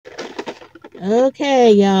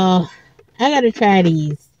Okay, y'all. I gotta try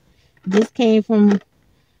these. This came from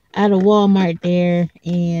out of Walmart there,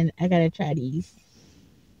 and I gotta try these.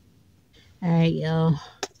 Alright, y'all.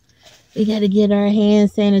 We gotta get our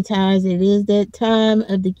hands sanitized. It is that time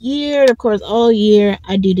of the year. Of course, all year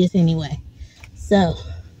I do this anyway. So,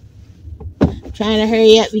 I'm trying to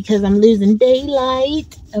hurry up because I'm losing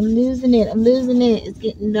daylight. I'm losing it. It's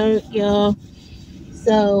getting dark, y'all.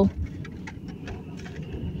 So,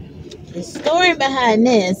 the story behind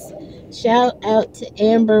this, shout out to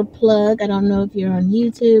Amber Plug. I don't know if you're on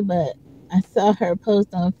YouTube, but I saw her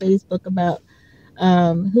post on Facebook about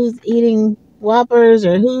who's eating Whoppers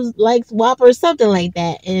or who likes Whoppers, something like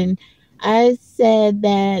that. And I said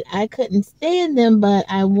that I couldn't stand them, but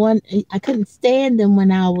I couldn't stand them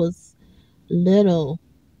when I was little,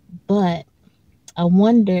 but I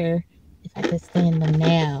wonder if I could stand them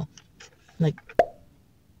now. Like,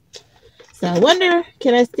 so I wonder,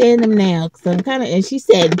 can I stand them now? Cause I'm kind of, and she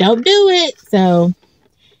said, don't do it. So,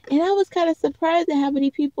 and I was kind of surprised at how many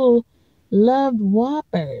people loved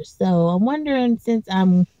Whoppers. So I'm wondering, since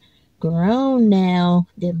I'm grown now,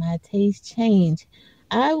 did my taste change?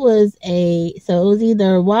 So it was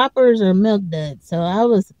either Whoppers or Milk Duds. So I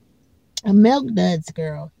was a Milk Duds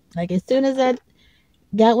girl. Like, as soon as I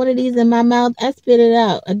got one of these in my mouth, I spit it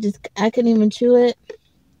out. I couldn't even chew it.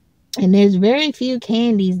 And there's very few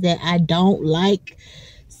candies that I don't like.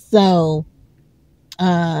 So,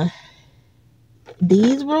 uh,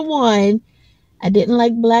 these were one. I didn't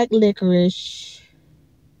like black licorice.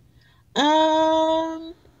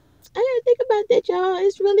 I gotta think about that, y'all.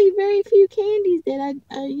 It's really very few candies that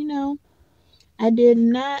I did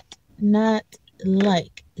not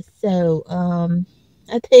like. So,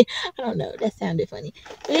 I think, I don't know. That sounded funny.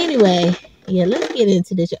 But anyway, yeah, let's get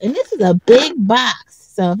into this. And this is a big box.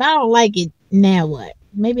 So if I don't like it, now what?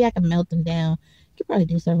 Maybe I can melt them down. Could probably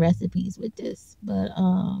do some recipes with this. But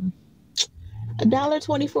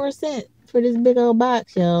 $1.24 for this big old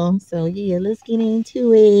box, y'all. So yeah, let's get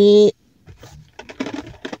into it.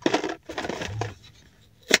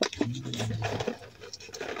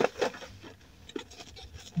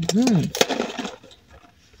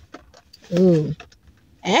 Ooh.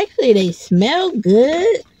 Actually, they smell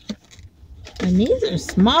good. And these are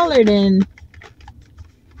smaller than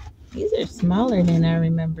I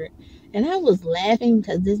remember. And I was laughing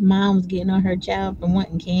because this mom was getting on her child for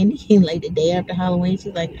wanting candy like the day after Halloween.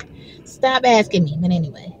 She's like, stop asking me. But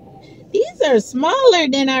anyway, these are smaller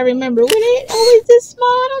than I remember. Were they always this small?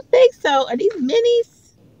 I don't think so. Are these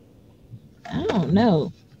minis? I don't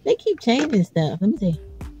know. They keep changing stuff. Let me see.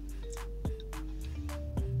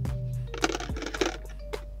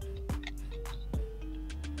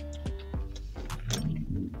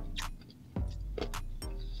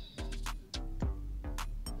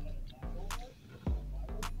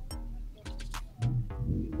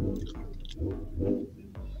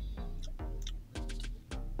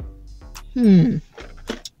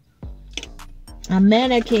 I'm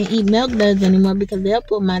mad I can't eat Milk Duds anymore because they'll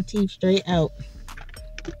pull my teeth straight out.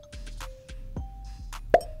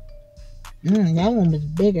 That one was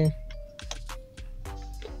bigger.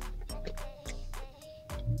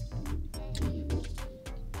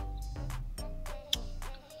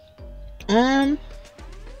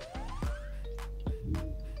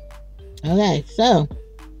 Okay, so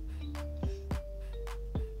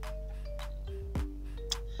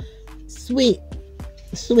sweet.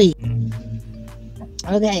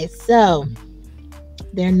 Okay, so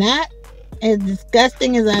they're not as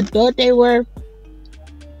disgusting as I thought they were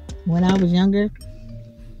when I was younger,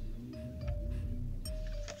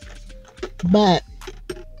 but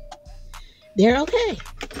they're okay.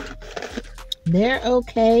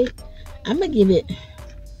 I'm gonna give it.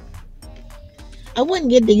 I wouldn't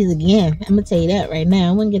get these again. I'm gonna tell you that right now.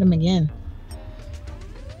 I wouldn't get them again.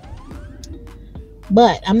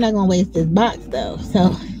 But I'm not gonna waste this box though.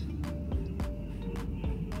 So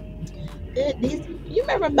you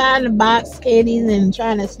remember buying the box candies and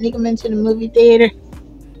trying to sneak them into the movie theater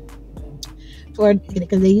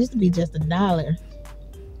because they used to be just $1.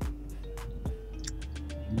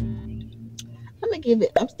 I'm gonna give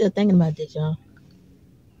it. I'm still thinking about this, y'all.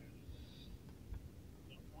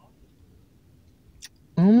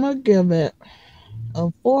 I'm gonna give it a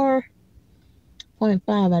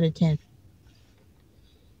 4.5 out of 10.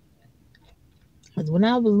 Because when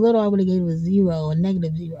I was little, I would have gave it a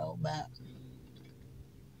 -0, but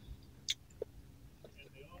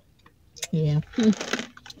yeah.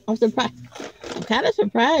 I'm surprised. I'm kind of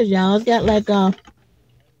surprised, y'all. It's got like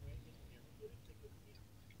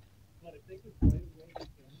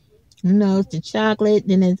it's the chocolate.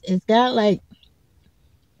 Then it's got like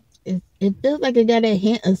it feels like it got a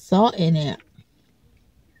hint of salt in it.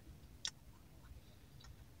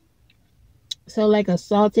 So like a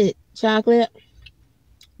salted chocolate,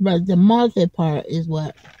 but the malted part is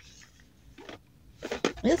what.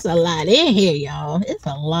 It's a lot in here, y'all. It's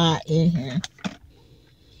a lot in here.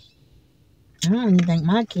 I don't even think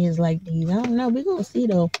my kids like these. I don't know. We're gonna see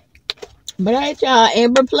though. But all right, y'all.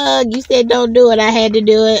 Amber Plug, you said don't do it. I had to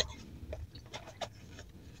do it.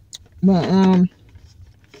 But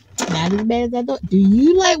not as bad as I thought. Do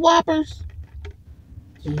you like Whoppers?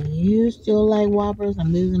 Do you still like Whoppers?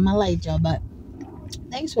 I'm losing my light, y'all. But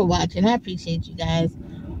thanks for watching. I appreciate you guys.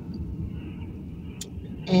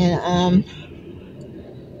 And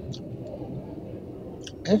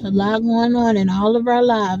there's a lot going on in all of our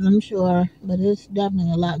lives, I'm sure. But there's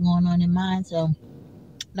definitely a lot going on in mine. So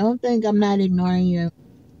don't think I'm not ignoring you.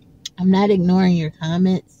 I'm not ignoring your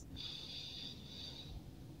comments.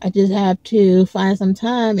 I just have to find some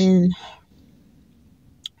time and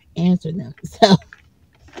answer them. So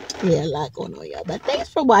yeah, a lot going on, y'all. But thanks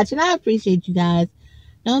for watching. I appreciate you guys.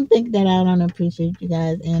 Don't think that I don't appreciate you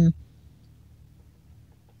guys, and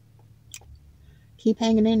keep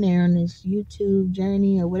hanging in there on this YouTube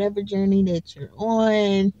journey or whatever journey that you're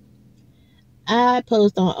on. I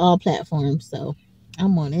post on all platforms, so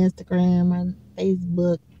I'm on Instagram, on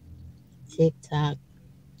Facebook, TikTok,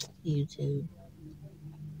 YouTube.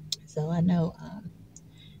 So I know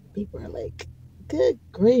people are like, "Good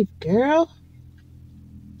grief, girl,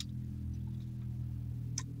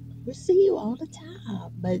 we see you all the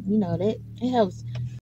time." But you know that it helps